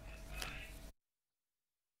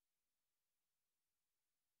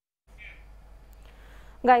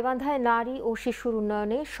 গাইবান্ধায় নারী ও শিশুর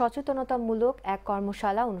উন্নয়নে সচেতনতামূলক এক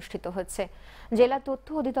কর্মশালা অনুষ্ঠিত হচ্ছে। জেলা তথ্য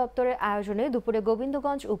অধিদপ্তরের আয়োজনে দুপুরে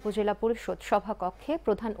গোবিন্দগঞ্জ উপজেলা পরিষদ সভাকক্ষে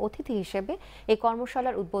প্রধান অতিথি হিসেবে এই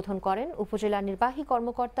কর্মশালার উদ্বোধন করেন উপজেলা নির্বাহী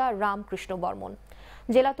কর্মকর্তা রামকৃষ্ণ বর্মন।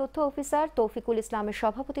 জেলা তথ্য অফিসার তৌফিকুল ইসলামের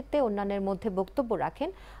সভাপতিত্বে অন্যান্যের মধ্যে বক্তব্য রাখেন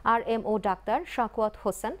RMO ডাক্তার শাকওয়াত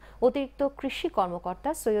হোসেন, অতিরিক্ত কৃষি কর্মকর্তা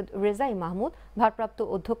সৈয়দ রেজাই মাহমুদ, ভারপ্রাপ্ত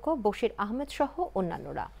অধ্যক্ষ বশির আহমেদ সহ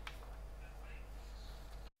অন্যান্যরা।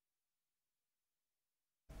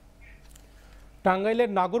 টাঙ্গাইলের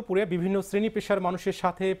নাগরপুরে বিভিন্ন শ্রেণী পেশার মানুষের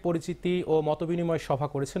সাথে পরিচিতি ও মতবিনিময় সভা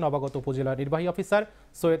করেছে নবাগত উপজেলা নির্বাহী অফিসার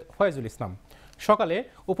সৈয়দ ফয়জুল ইসলাম। সকালে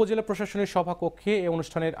উপজেলা প্রশাসনের সভাকক্ষে এ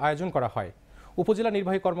অনুষ্ঠানের আয়োজন করা হয়। উপজেলা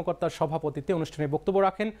নির্বাহী কর্মকর্তার সভাপতিত্বে অনুষ্ঠানে বক্তব্য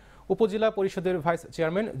রাখেন উপজেলা পরিষদের ভাইস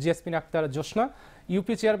চেয়ারম্যান জিএসপিন আক্তার জোসনা,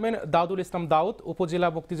 ইউপি চেয়ারম্যান দাউদুল ইসলাম দাউদ, উপজেলা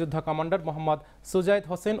মুক্তিযোদ্ধা কমান্ডার মোহাম্মদ সুজায়েদ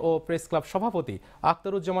হোসেন ও প্রেস ক্লাব সভাপতি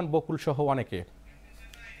আক্তারুজ্জামান বকুল সহ অনেকে।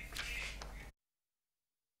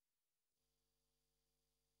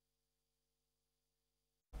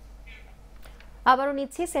 আবারও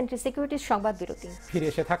নিচ্ছি সেন্ট্রি সিকিউরিটির সংবাদ বিরতি। ফিরে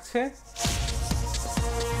এসে থাকছে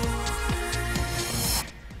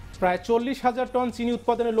প্রায় 40,000 টন চিনি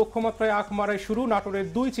উৎপাদনের লক্ষ্যমাত্রায় আখ মারাই শুরু নাটোরের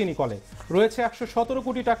 2 চিনি কলে। রয়েছে 117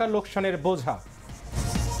 কোটি টাকার লোকসানের বোঝা।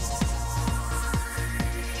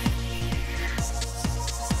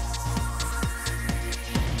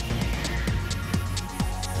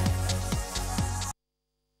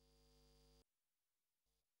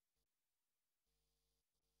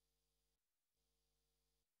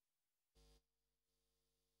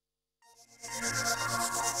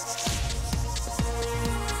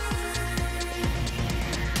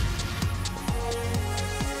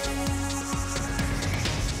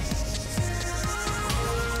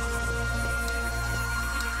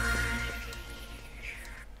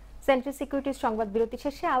 সেন্ট্রি সিকিউরিটির সংবাদ বিরতি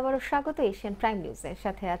শেষে আবারও স্বাগত এশিয়ান প্রাইম নিউজের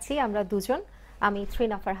সাথে আছি আমরা দুজন, আমি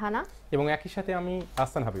ত্রিনা ফারহানা এবং একই সাথে আমি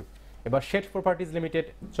আহসান হাবিব। এবার শেঠ প্রপার্টিজ লিমিটেড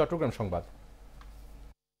চট্টগ্রাম সংবাদ।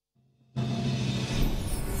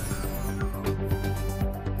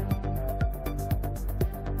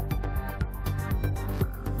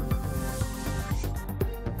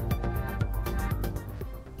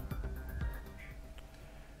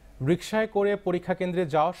 রিকশায় করে পরীক্ষা কেন্দ্রে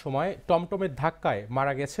যাওয়ার সময় টমটমের ধাক্কায়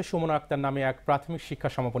মারা গেছে সুমনা আক্তার নামে এক প্রাথমিক শিক্ষা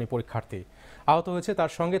সমাপনী পরীক্ষার্থী। আহত হয়েছে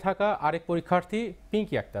তার সঙ্গে থাকা আরেক পরীক্ষার্থী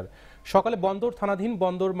পিঙ্কি আক্তার। সকালে বন্দর থানাধীন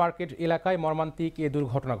বন্দর মার্কেট এলাকায় মর্মান্তিক এ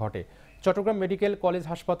দুর্ঘটনা ঘটে। চট্টগ্রাম মেডিকেল কলেজ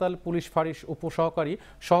হাসপাতাল পুলিশ ফাঁড়ির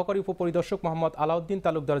সহকারী উপপরিদর্শক মোহাম্মদ আলাউদ্দিন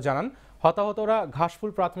তালুকদার জানান, হতাহতরা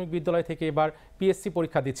ঘাসফুল প্রাথমিক বিদ্যালয় থেকে এবার পিএসসি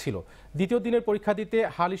পরীক্ষা দিচ্ছিল। দ্বিতীয় দিনের পরীক্ষা দিতে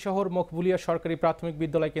হালিশহর মকবুলিয়া সরকারি প্রাথমিক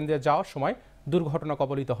বিদ্যালয় কেন্দ্রে যাওয়ার সময় দুর্ঘটনা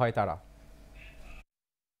কবলিত হয় তারা।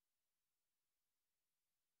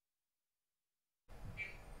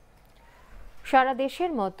 সারা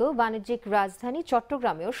দেশের মতো বাণিজ্যিক রাজধানী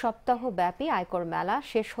চট্টগ্রামেও সপ্তাহব্যাপী আয়কর মেলা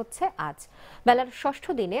শেষ হচ্ছে আজ। মেলার ষষ্ঠ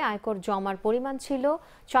দিনে আয়কর জমার পরিমাণ ছিল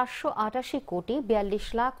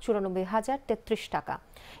 488,42,94,033 টাকা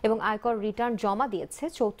এবং আয়কর রিটার্ন জমা দিয়েছে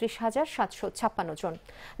 34,756 জন,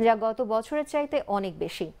 যা গত বছরের চাইতে অনেক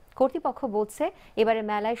বেশি। কর্তৃপক্ষ বলছে এবারে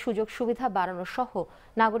মেলায় সুযোগ সুবিধা বাড়ানো সহ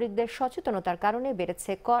নাগরিকদের সচেতনতার কারণে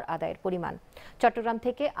বেড়েছে কর আদায়ের পরিমাণ। চট্টগ্রাম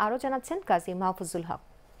থেকে আরও জানাচ্ছেন কাজী মাহফুজুল হক।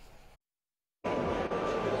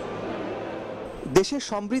 দেশের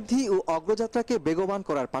সমৃদ্ধি ও অগ্রযাত্রাকে বেগবান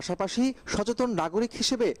করার পাশাপাশি সচেতন নাগরিক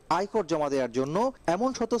হিসেবে আয়কর জমা দেওয়ার জন্য এমন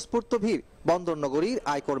স্বতঃস্ফূর্ত ভিড় বন্দরনগরীর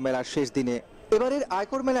আয়কর মেলার শেষ দিনে। এবারের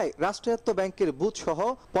আয়কর মেলায় রাষ্ট্রায়ত্ত ব্যাংকের বুথ সহ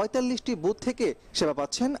 ৪৫টি বুথ থেকে সেবা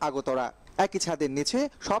পাচ্ছেন আগতরা। একই ছাদের নিচে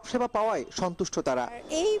সব সেবা পাওয়ায় সন্তুষ্ট তারা।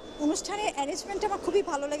 এই অনুষ্ঠানের অ্যারেঞ্জমেন্ট আমার খুবই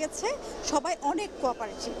ভালো লেগেছে, সবাই অনেক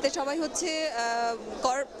কোঅপারেটিভ। সবাই হচ্ছে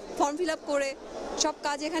ফর্ম ফিল আপ করে সব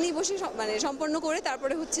কাজ এখানেই বসে মানে সম্পন্ন করে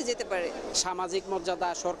তারপরে হচ্ছে যেতে পারে। সামাজিক মর্যাদা,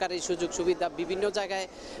 সরকারি সুযোগ সুবিধা বিভিন্ন জায়গায়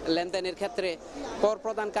লেনদেনের ক্ষেত্রে কর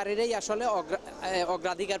প্রদানকারীরাই আসলে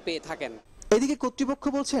অগ্রাধিকার পেয়ে থাকেন। এদিকে কর্তৃপক্ষ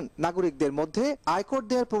বলছেন নাগরিকদের মধ্যে আয়কর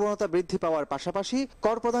দেওয়ার প্রবণতা বৃদ্ধি পাওয়ার পাশাপাশি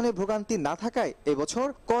কর প্রদানে ভোগান্তি না থাকায় এবছর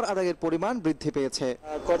কর আদায়ের পরিমাণ বৃদ্ধি পেয়েছে।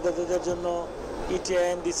 করদাতাদের জন্য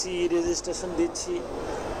ইটিআইএন দিচ্ছি, রেজিস্ট্রেশন দিচ্ছি,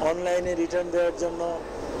 অনলাইনে রিটার্ন দেওয়ার জন্য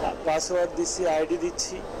পাসওয়ার্ড দিচ্ছি, আইডি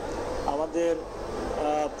দিচ্ছি। আমাদের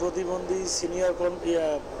প্রতিবন্ধী সিনিয়র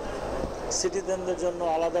সিটিজেনদের জন্য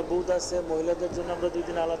আলাদা বুথ আছে, মহিলাদের জন্য আমরা 2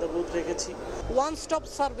 দিন আলাদা বুথ রেখেছি। ওয়ান স্টপ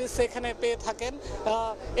সার্ভিস এখানে পেয়ে থাকেন।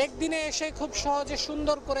 একদিনে এসে খুব সহজে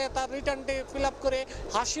সুন্দর করে তার রিটার্নটি ফিল আপ করে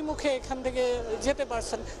হাসি মুখে এখান থেকে যেতে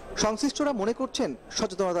পারছেন। সংশ্লিষ্টরা মনে করছেন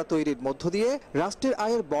সচেতনতা তৈরির মধ্য দিয়ে রাষ্ট্রের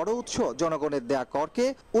আয়ের বড় উৎস জনগণের দেয়া করকে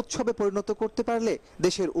উৎসবে পরিণত করতে পারলে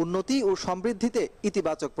দেশের উন্নতি ও সমৃদ্ধিতে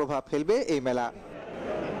ইতিবাচক প্রভাব ফেলবে এই মেলা।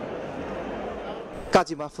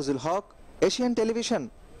 কাজী মাহফুজুল হক, এশিয়ান টেলিভিশন,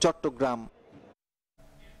 চট্টগ্রাম।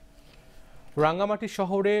 রাঙ্গামাটি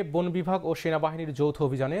শহরে বন বিভাগ ও সেনাবাহিনীর যৌথ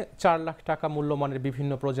অভিযানে 4 লাখ টাকা মূল্যমানের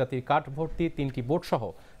বিভিন্ন প্রজাতির কাঠ ভর্তি 3টি বোট সহ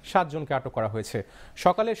 7 জনকে আটক করা হয়েছে।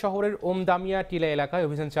 সকালে শহরের ওমদামিয়া টিলা এলাকায়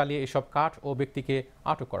অভিযান চালিয়ে এসব কাঠ ও ব্যক্তিকে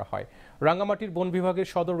আটক করা হয়। রাঙ্গামাটির বন বিভাগের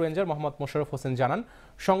সদর রেঞ্জার মোহাম্মদ মোশাররফ হোসেন জানান,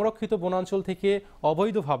 সংরক্ষিত বনাঞ্চল থেকে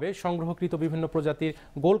অবৈধভাবে সংগ্রহকৃত বিভিন্ন প্রজাতির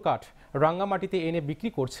গোল কাঠ রাঙ্গামাটিতে এনে বিক্রি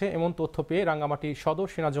করছে এমন তথ্য পেয়ে রাঙ্গামাটি সদর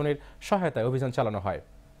সেনাজোনের সহায়তায় অভিযান চালানো হয়।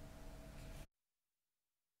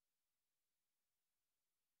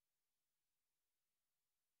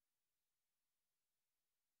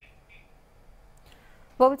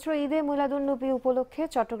 পবিত্র ঈদে মিলাদুন্নবী উপলক্ষে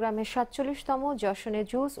চট্টগ্রামের ৪৭তম জশনে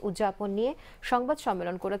জুস উদযাপন নিয়ে সংবাদ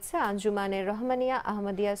সম্মেলন করেছে আঞ্জুমানে রহমানিয়া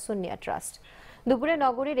আহমদিয়া সুন্নিয়া ট্রাস্ট। দুপুরে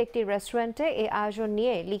নগরীর একটি রেস্টুরেন্টে এই আয়োজন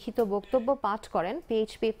নিয়ে লিখিত বক্তব্য পাঠ করেন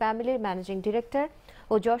পিএইচপি ফ্যামিলির ম্যানেজিং ডিরেক্টর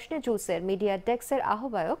ও জশনে জুসের মিডিয়া ডেস্কের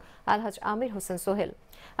আহ্বায়ক আলহাজ আমির হোসেন সোহেল।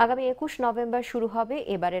 আগামী ২১ নভেম্বর শুরু হবে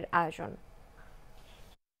এবারের আয়োজন।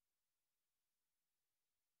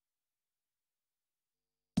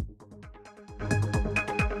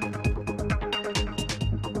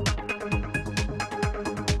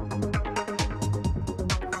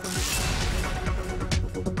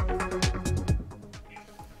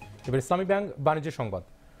 এবার ইসলামী ব্যাংক বাণিজ্য সংবাদ।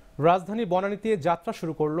 রাজধানী বনানীতে যাত্রা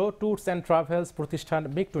শুরু করলো ট্যুরস অ্যান্ড ট্রাভেলস প্রতিষ্ঠান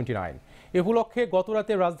MiG-29। এ উপলক্ষে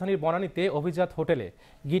গতরাতে রাজধানীর বনানীতে অভিজাত হোটেলে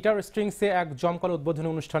গিটার স্ট্রিংসে এক জমকালো উদ্বোধনী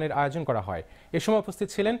অনুষ্ঠানের আয়োজন করা হয়। এ সময় উপস্থিত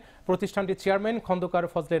ছিলেন প্রতিষ্ঠানটির চেয়ারম্যান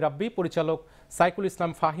খন্দকার ফজলে রাব্বি, পরিচালক সাইকুল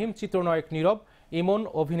ইসলাম ফাহিম, চিত্রনায়ক নীরব, ইমন,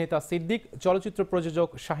 অভিনেতা সিদ্দিক, চলচ্চিত্র প্রযোজক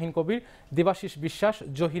শাহিন কবির, দেবাশিস বিশ্বাস,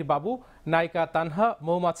 জহির বাবু, নায়িকা তানহা,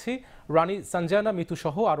 মৌমাছি, রানী সঞ্জানা মিতু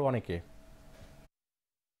সহ আরও অনেকে।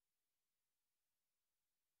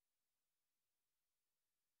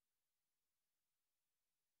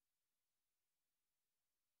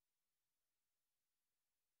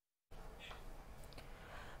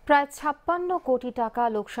 প্রায় ৫৬ কোটি টাকা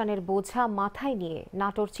লোকসানের বোঝা মাথায় নিয়ে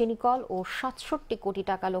নাটোর চিনিকল ও ৬৭ কোটি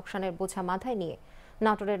টাকা লোকসানের বোঝা মাথায় নিয়ে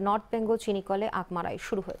নাটোরের নর্থ বেঙ্গল চিনিকলে আখ মারাই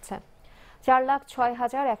শুরু হয়েছে।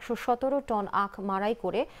 ৪,০৬,১১৭ টন আখ মারাই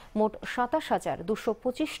করে মোট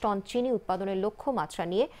 ২৭,২২৫ টন চিনি উৎপাদনের লক্ষ্যমাত্রা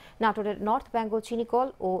নিয়ে নাটোরের নর্থ বেঙ্গল চিনিকল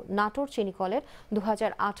ও নাটোর চিনিকলের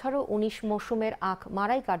 ২০১৮-১৯ মৌসুমের আখ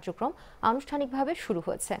মারাই কার্যক্রম আনুষ্ঠানিকভাবে শুরু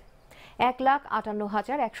হয়েছে।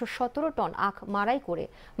 ১,৫৮,১১৭ টন আখ মারাই করে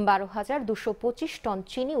 ১২,২২৫ টন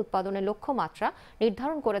চিনি উৎপাদনের লক্ষ্যমাত্রা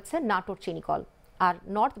নির্ধারণ করেছে নাটোর চিনিকল। আর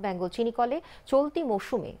নর্থ বেঙ্গল চিনিকলে চলতি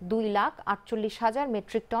মৌসুমে 2,48,০০০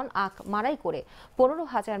 মেট্রিক টন আখ মারাই করে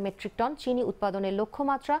 15,০০০ মেট্রিক টন চিনি উৎপাদনের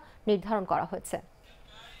লক্ষ্যমাত্রা নির্ধারণ করা হয়েছে।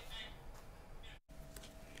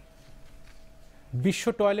 বিশ্ব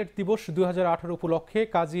টয়লেট দিবস 2018 উপলক্ষে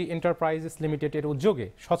কাজী এন্টারপ্রাইজেস লিমিটেডের উদ্যোগে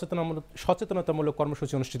সচেতনতামূলক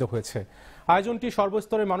কর্মসূচি অনুষ্ঠিত হয়েছে। আয়োজনটি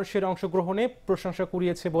সর্বস্তরের মানুষের অংশগ্রহণে প্রশংসা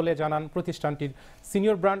কুড়িয়েছে বলে জানান প্রতিষ্ঠানটির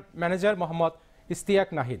senior brand manager Mohammad Istiaq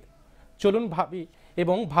Nahid. চলুন ভাবি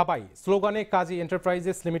এবং ভাবাই স্লোগানে কাজী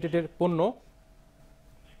এন্টারপ্রাইজেস লিমিটেডের পণ্য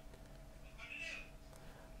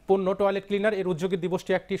টয়লেট ক্লিনার এর উদ্যোগে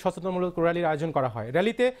দিবসটি একটি সচেতনমূলক র্যালির আয়োজন করা হয়।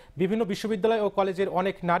 র্যালিতে বিভিন্ন বিশ্ববিদ্যালয় ও কলেজের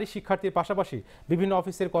অনেক নারী শিক্ষার্থীর পাশাপাশি বিভিন্ন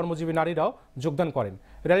অফিসের কর্মজীবী নারীরাও যোগদান করেন।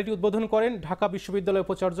 র্যালিটি উদ্বোধন করেন ঢাকা বিশ্ববিদ্যালয়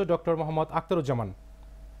উপাচার্য doctor Mohammad Akhtaruzzaman.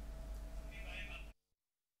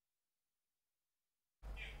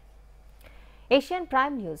 Asian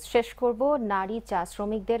prime news শেষ করব নারী চা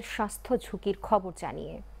শ্রমিকদের স্বাস্থ্য ঝুঁকির খবর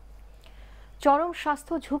জানিয়ে। চরম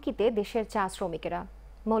স্বাস্থ্য ঝুঁকিতে দেশের চা শ্রমিকেরা।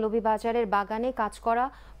 মৌলভীবাজারের বাগানে কাজ করা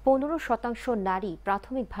 15% নারী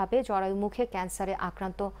প্রাথমিকভাবে জরায়ুমুখে ক্যান্সারে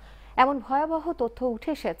আক্রান্ত, এমন ভয়াবহ তথ্য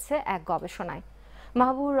উঠে এসেছে এক গবেষণায়।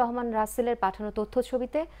 মাহবুবুর রহমান রাসেলের পাঠানো তথ্য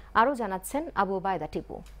ছবিতে আরও জানাচ্ছেন আবু ওবায়দা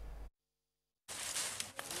টিপু।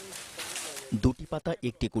 দুটি পাতা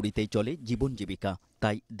একটি কুড়িতেই চলে জীবন জীবিকা,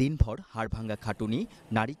 তাই দিনভর হাড়ভাঙ্গা খাটুনি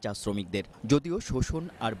নারী চা শ্রমিকদের। যদিও শোষণ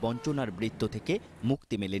আর বঞ্চনার বৃত্ত থেকে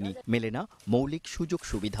মুক্তি মেলে না মৌলিক সুযোগ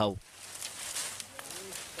সুবিধাও।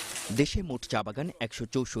 দেশে মোট চা বাগান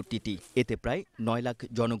 164টি, এতে প্রায় 9 লাখ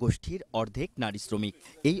জনগোষ্ঠীর অর্ধেক নারী শ্রমিক।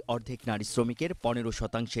 এই অর্ধেক নারী শ্রমিকের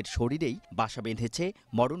 15% শরীরেই বাসা বেঁধেছে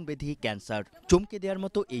মরণব্যাধি ক্যান্সার। চমকে দেওয়ার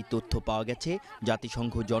মতো এই তথ্য পাওয়া গেছে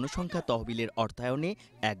জাতিসংঘ জনসংখ্যা তহবিলের অর্থায়নে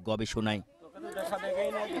এক গবেষণায়।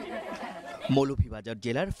 মৌলভীবাজার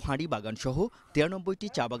জেলার ফাঁড়ি বাগান সহ 93টি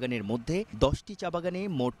চা বাগানের মধ্যে 10টি চা বাগানে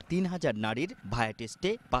মোট 3000 নারীর ভায়া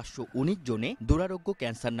টেস্টে 519 জনে দুরারোগ্য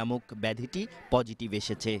ক্যান্সার নামক ব্যাধিটি পজিটিভ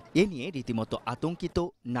এসেছে। এ নিয়ে রীতিমতো আতঙ্কিত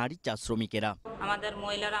নারী চা শ্রমিকেরা। আমাদের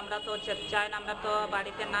মহিলারা আমরা তো চাই না, আমরা তো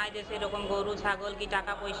বাড়িতে নাই যে সেরকম গরু ছাগল কি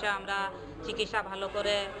টাকা পয়সা আমরা চিকিৎসা ভালো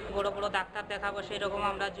করে বড় বড় ডাক্তার দেখাবো সেরকম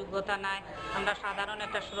আমরা যোগ্যতা নাই। আমরা সাধারণ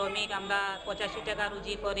একটা শ্রমিক, আমরা 85 টাকা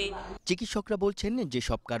রুজি করি। চিকিৎসকরা বলছেন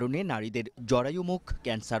যেসব কারণে নারীদের জরায়ুমুখ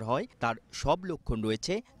ক্যান্সার হয় তার সব লক্ষণ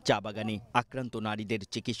রয়েছে চা বাগানে। আক্রান্ত নারীদের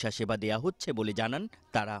চিকিৎসা সেবা দেয়া হচ্ছে বলে জানান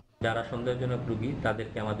তারা। যারা সন্দেহজনক রোগী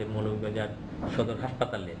তাদেরকে আমাদের মৌলভীবাজার সদর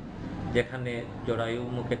হাসপাতালে, যেখানে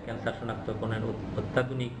জরায়ুমুখের ক্যান্সার শনাক্তকরণের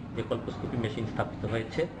অত্যাধুনিক যে কল্পোস্কোপি মেশিন স্থাপিত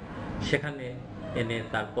হয়েছে, সেখানে এনে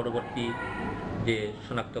তার পরবর্তী যে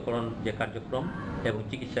শনাক্তকরণ যে কার্যক্রম এবং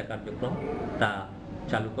চিকিৎসা কার্যক্রম তা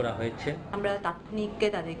চালু করা হয়েছে। আমরা তাৎক্ষণিক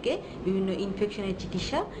তাদেরকে বিভিন্ন ইনফেকশনের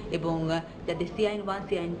চিকিৎসা এবং যাদের CIN1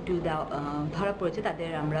 CIN2 ধরা পড়েছে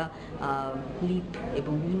তাদের আমরা লিপ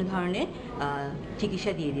এবং বিভিন্ন ধরনের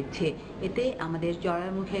চিকিৎসা দিয়ে দিচ্ছে। এতে আমাদের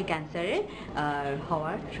জরায়ুমুখের ক্যান্সারের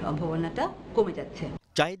হওয়ার সম্ভাবনাটা কমে যাচ্ছে।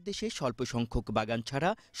 চায়ের দেশে স্বল্প সংখ্যক বাগান ছাড়া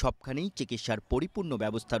সবখানেই চিকিৎসার পরিপূর্ণ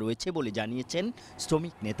ব্যবস্থা রয়েছে বলে জানিয়েছেন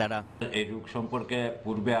শ্রমিক নেতারা। এই রোগ সম্পর্কে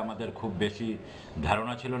পূর্বে আমাদের খুব বেশি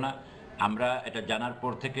ধারণা ছিল না। আমরা এটা জানার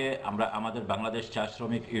পর থেকে আমরা আমাদের বাংলাদেশ চা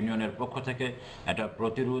শ্রমিক ইউনিয়নের পক্ষ থেকে এটা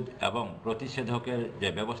প্রতিরোধ এবং প্রতিষেধকের যে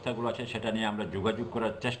ব্যবস্থাগুলো আছে সেটা নিয়ে আমরা যোগাযোগ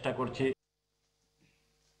করার চেষ্টা করছি।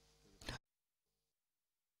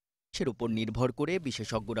 এর উপর নির্ভর করে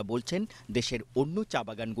বিশেষজ্ঞরা বলছেন দেশের অন্য চা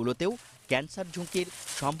বাগানগুলোতেও ক্যান্সার ঝুঁকির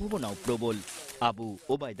সম্ভাবনাও প্রবল। আবু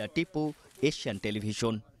ওবায়দা টিপু, এশিয়ান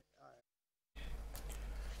টেলিভিশন।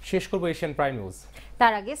 শেষ করব এশিয়ান প্রাইম নিউজ।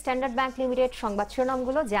 তার আগে স্ট্যান্ডার্ড ব্যাংক লিমিটেড সংবাদ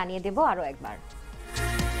শিরোনামগুলো জানিয়ে দেব আরো একবার।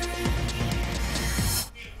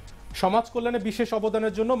 সমাজ কল্যাণে বিশেষ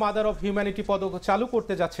অবদানের জন্য মাদার অফ হিউম্যানিটি পদক চালু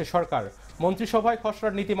করতে যাচ্ছে সরকার। মন্ত্রিসভায়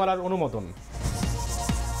খসড়ার নীতিমালার অনুমোদন।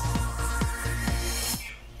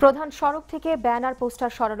 প্রধান সড়ক থেকে ব্যানার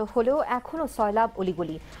পোস্টার সরানো হলেও এখনো সয়লাব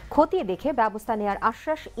অলিগলি, খতিয়ে দেখে ব্যবস্থা নেওয়ার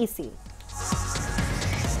আশ্বাস ইসি।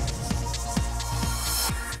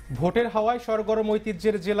 ভোটের হাওয়ায় সরগরম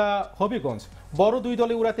ঐতিহ্যের জেলা হবিগঞ্জ। বড় দুই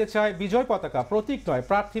দলে উড়াতে চায় বিজয় পতাকা, প্রতীক নয়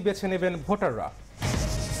প্রার্থী বেছে নেবেন ভোটাররা।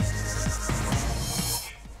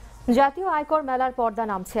 জাতীয় আয়কর মেলার পর্দা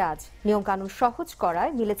নামছে আজ। নিয়মকানুন সহজ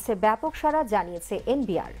করায় মিলেছে ব্যাপক সাড়া, জানিয়েছে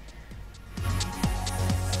এনবিআর।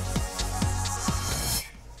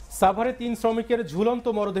 সাভারে 3 শ্রমিকের ঝুলন্ত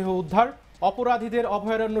মরদেহ উদ্ধার। অপরাধীদের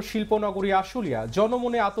অভয়ারণ্য শিল্পনগরী আশুলিয়া,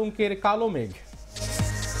 জনমনে আতঙ্কের কালো মেঘ।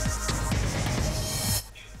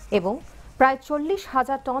 এবং প্রায়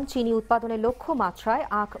 40,000 টন চিনি উৎপাদনের লক্ষ্যমাত্রায়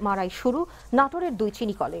আখ মারাই শুরু। নাটোরের 2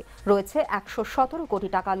 চিনিকলে রয়েছে 117 কোটি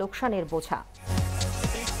টাকা লোকসানের বোঝা।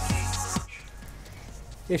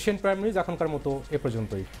 এশিয়ান প্রাইম নিউজ এখনকার মতো এ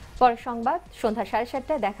পর্যন্তই। পরের সংবাদ সন্ধ্যা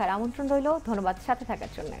 7:30টায় দেখার আমন্ত্রণ রইল। ধন্যবাদ সাথে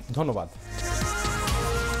থাকার জন্য। ধন্যবাদ।